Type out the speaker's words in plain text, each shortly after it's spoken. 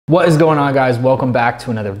What is going on, guys? Welcome back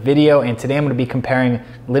to another video, and today I'm going to be comparing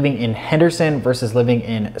living in Henderson versus living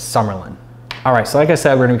in Summerlin. All right, so like I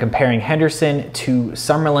said, we're going to be comparing Henderson to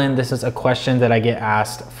Summerlin. This is a question that I get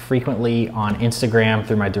asked frequently on Instagram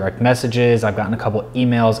through my direct messages. I've gotten a couple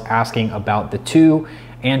emails asking about the two,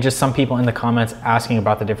 and just some people in the comments asking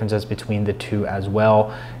about the differences between the two as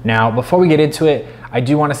well. Now, before we get into it, I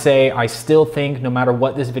do want to say I still think no matter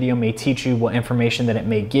what this video may teach you, what information that it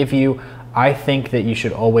may give you, I think that you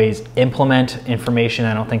should always implement information.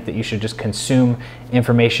 I don't think that you should just consume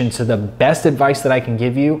information. So the best advice that I can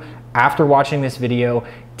give you after watching this video,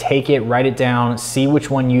 take it, write it down, see which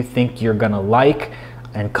one you think you're gonna like,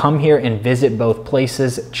 and come here and visit both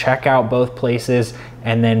places, check out both places,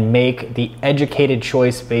 and then make the educated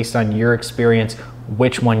choice based on your experience,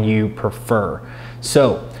 which one you prefer.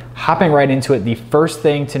 So, hopping right into it, the first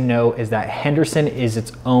thing to know is that Henderson is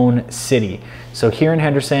its own city. So here in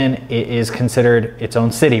Henderson, it is considered its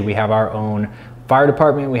own city. We have our own fire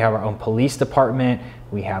department, we have our own police department,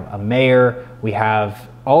 we have a mayor, we have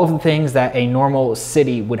all of the things that a normal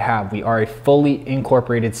city would have. We are a fully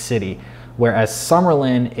incorporated city, whereas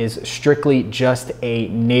Summerlin is strictly just a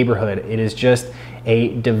neighborhood. It is just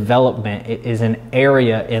a development. It is an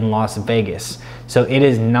area in Las Vegas. So it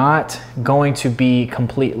is not going to be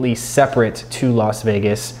completely separate to Las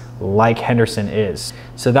Vegas like Henderson is.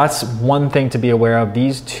 So that's one thing to be aware of.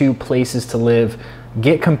 These two places to live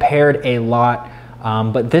get compared a lot,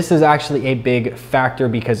 but this is actually a big factor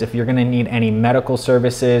because if you're gonna need any medical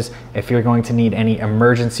services, if you're going to need any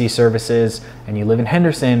emergency services, and you live in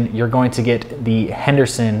Henderson, you're going to get the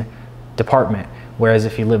Henderson department. Whereas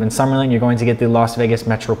if you live in Summerlin, you're going to get the Las Vegas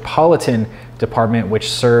Metropolitan department,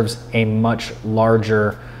 which serves a much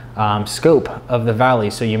larger scope of the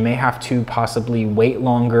valley. So you may have to possibly wait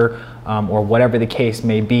longer or whatever the case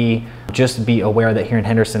may be. Just be aware that here in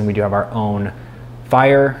Henderson, we do have our own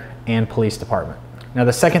fire and police department. Now,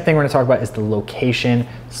 the second thing we're gonna talk about is the location.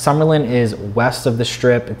 Summerlin is west of the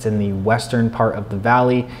Strip. It's in the western part of the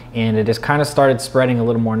valley, and it has kind of started spreading a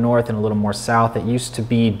little more north and a little more south. It used to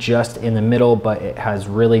be just in the middle, but it has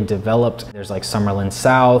really developed. There's like Summerlin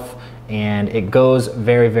South, and it goes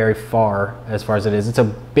very, very far as it is. It's a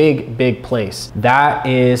big, big place. That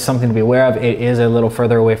is something to be aware of. It is a little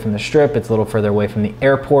further away from the Strip. It's a little further away from the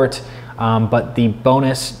airport. But the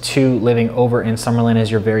bonus to living over in Summerlin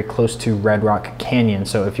is you're very close to Red Rock Canyon.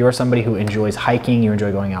 So if you're somebody who enjoys hiking, you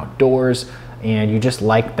enjoy going outdoors, and you just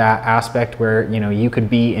like that aspect where you could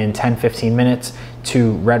be in 10-15 minutes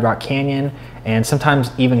to Red Rock Canyon, and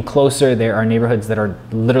sometimes even closer. There are neighborhoods that are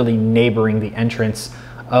literally neighboring the entrance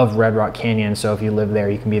of Red Rock Canyon. So if you live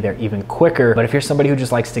there, you can be there even quicker. But if you're somebody who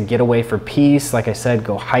just likes to get away for peace, like I said,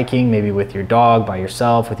 go hiking, maybe with your dog, by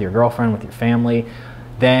yourself, with your girlfriend, with your family,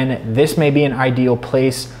 then this may be an ideal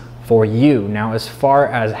place for you. Now, as far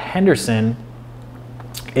as Henderson,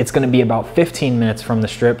 it's gonna be about 15 minutes from the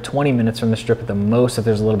Strip, 20 minutes from the Strip at the most if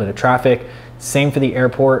there's a little bit of traffic. Same for the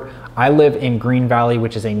airport. I live in Green Valley,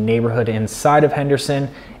 which is a neighborhood inside of Henderson,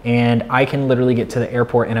 and I can literally get to the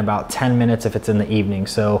airport in about 10 minutes if it's in the evening.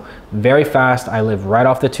 So very fast. I live right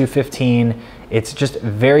off the 215. It's just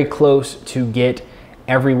very close to get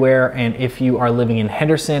everywhere. And if you are living in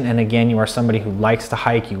Henderson, and again, you are somebody who likes to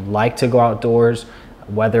hike, you like to go outdoors,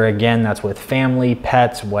 whether again that's with family,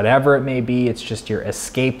 pets, whatever it may be, it's just your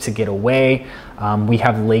escape to get away. We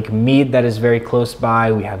have Lake Mead that is very close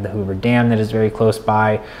by. We have the Hoover Dam that is very close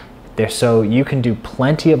by. So you can do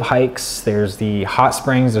plenty of hikes. There's the hot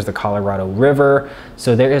springs, there's the Colorado River.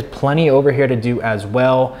 So there is plenty over here to do as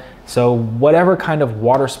well. So whatever kind of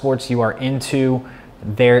water sports you are into,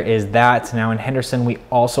 there is that. Now in Henderson, we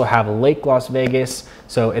also have Lake Las Vegas.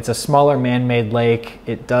 So it's a smaller man-made lake.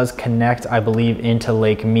 It does connect, I believe, into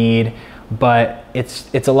Lake Mead, but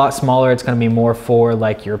it's a lot smaller. It's gonna be more for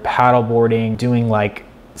like your paddle boarding, doing like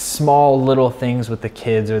small little things with the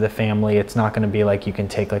kids or the family. It's not gonna be like you can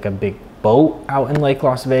take like a big boat out in Lake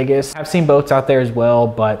Las Vegas. I've seen boats out there as well,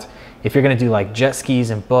 but if you're gonna do like jet skis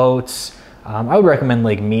and boats, I would recommend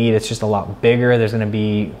Lake Mead. It's just a lot bigger. There's gonna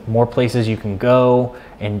be more places you can go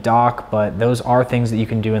and dock, but those are things that you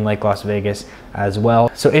can do in Lake Las Vegas as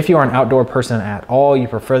well. So if you are an outdoor person at all, you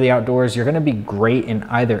prefer the outdoors, you're gonna be great in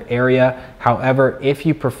either area. However, if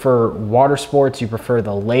you prefer water sports, you prefer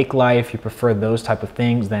the lake life, you prefer those type of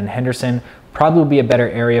things, then Henderson probably will be a better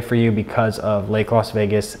area for you because of Lake Las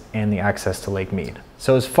Vegas and the access to Lake Mead.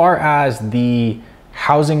 So as far as the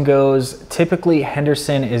housing goes, typically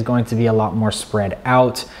Henderson is going to be a lot more spread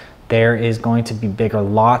out. There is going to be bigger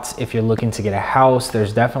lots if you're looking to get a house.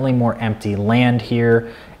 There's definitely more empty land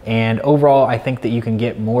here. And overall, I think that you can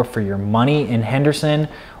get more for your money in Henderson,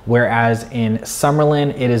 whereas in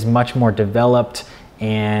Summerlin, it is much more developed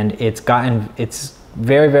and it's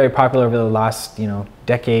very, very popular over the last,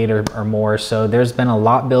 decade or more. So there's been a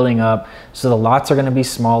lot building up. So the lots are going to be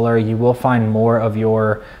smaller. You will find more of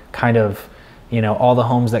your kind of, all the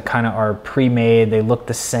homes that kind of are pre-made. They look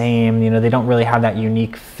the same. They don't really have that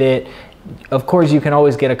unique fit. Of course, you can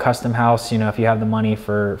always get a custom house, if you have the money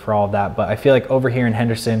for all of that. But I feel like over here in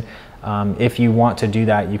Henderson, if you want to do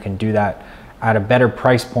that, you can do that at a better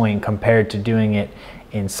price point compared to doing it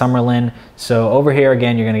in Summerlin. So over here,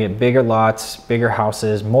 again, you're gonna get bigger lots, bigger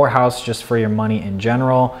houses, more house just for your money in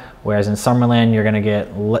general. Whereas in Summerlin, you're gonna get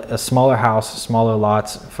a smaller house, smaller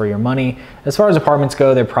lots for your money. As far as apartments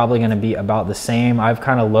go, they're probably gonna be about the same. I've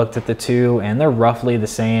kind of looked at the two and they're roughly the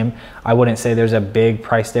same. I wouldn't say there's a big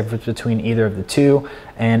price difference between either of the two.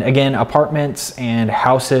 And again, apartments and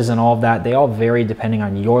houses and all of that, they all vary depending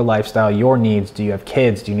on your lifestyle, your needs. Do you have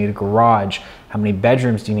kids? Do you need a garage? How many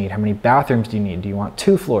bedrooms do you need? How many bathrooms do you need? Do you want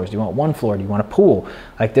 2 floors? Do you want 1 floor? Do you want a pool?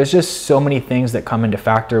 Like, there's just so many things that come into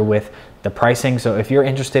factor with the pricing. So if you're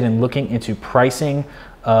interested in looking into pricing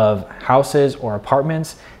of houses or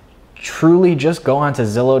apartments, truly just go onto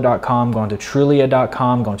Zillow.com, go onto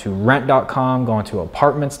Trulia.com, go onto Rent.com, go onto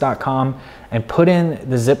Apartments.com, and put in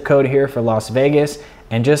the zip code here for Las Vegas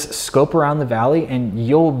and just scope around the valley, and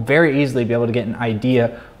you'll very easily be able to get an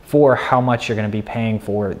idea for how much you're going to be paying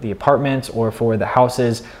for the apartments or for the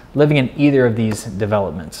houses living in either of these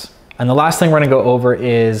developments. And the last thing we're going to go over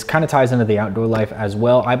is kind of ties into the outdoor life as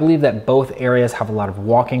well. I believe that both areas have a lot of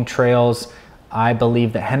walking trails. I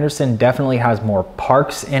believe that Henderson definitely has more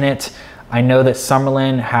parks in it. I know that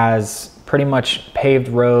Summerlin has pretty much paved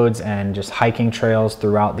roads and just hiking trails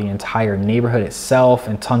throughout the entire neighborhood itself,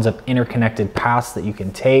 and tons of interconnected paths that you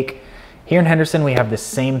can take. Here in Henderson, we have the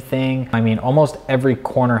same thing. I mean, almost every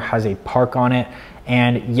corner has a park on it.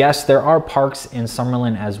 And yes, there are parks in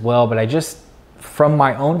Summerlin as well, but from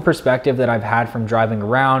my own perspective that I've had from driving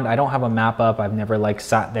around, I don't have a map up. I've never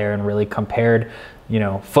sat there and really compared,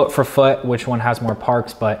 foot for foot, which one has more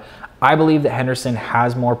parks, but I believe that Henderson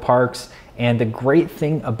has more parks. And the great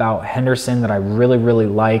thing about Henderson that I really, really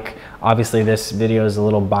like, obviously this video is a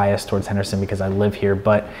little biased towards Henderson because I live here,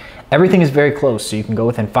 but everything is very close. So you can go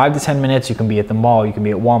within 5 to 10 minutes. You can be at the mall, you can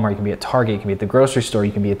be at Walmart, you can be at Target, you can be at the grocery store,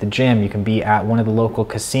 you can be at the gym, you can be at one of the local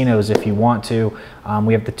casinos if you want to.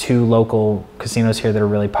 We have the 2 local casinos here that are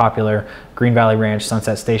really popular, Green Valley Ranch,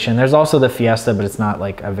 Sunset Station. There's also the Fiesta, but it's not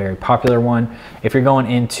a very popular one. If you're going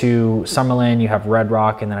into Summerlin, you have Red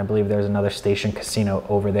Rock, and then I believe there's another Station Casino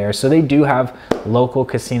over there. So they do have local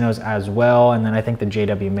casinos as well. And then I think the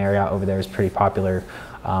JW Marriott over there is pretty popular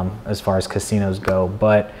as far as casinos go.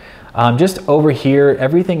 But just over here,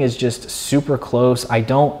 everything is just super close. I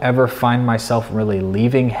don't ever find myself really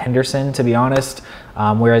leaving Henderson, to be honest.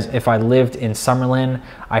 Whereas if I lived in Summerlin,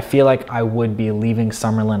 I feel like I would be leaving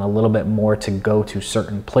Summerlin a little bit more to go to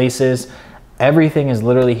certain places. Everything is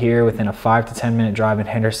literally here within a 5 to 10 minute drive in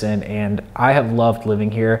Henderson, and I have loved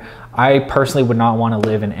living here. I personally would not want to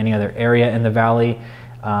live in any other area in the valley.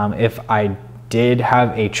 If I did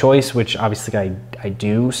have a choice, which obviously I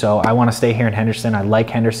do, so I want to stay here in Henderson. I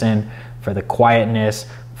like Henderson for the quietness,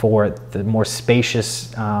 for the more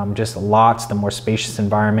spacious just lots, the more spacious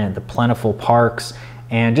environment, the plentiful parks,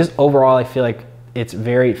 and just overall I feel like it's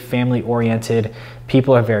very family oriented.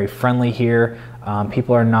 People are very friendly here.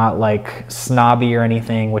 People are not snobby or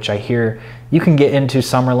anything, which I hear you can get into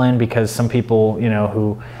Summerlin because some people,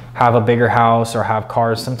 who have a bigger house or have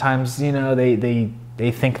cars, sometimes,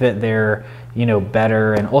 they think that they're,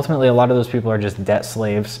 better. And ultimately a lot of those people are just debt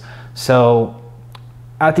slaves. So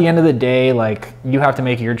at the end of the day, you have to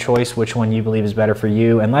make your choice, which one you believe is better for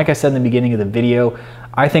you. And like I said in the beginning of the video,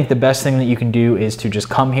 I think the best thing that you can do is to just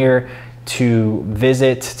come here, to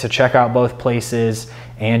visit, to check out both places,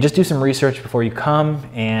 and just do some research before you come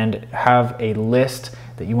and have a list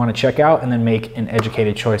that you want to check out and then make an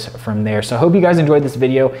educated choice from there. So I hope you guys enjoyed this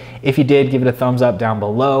video. If you did, give it a thumbs up down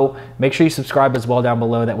below. Make sure you subscribe as well down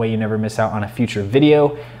below. That way you never miss out on a future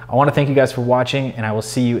video. I want to thank you guys for watching, and I will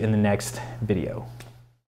see you in the next video.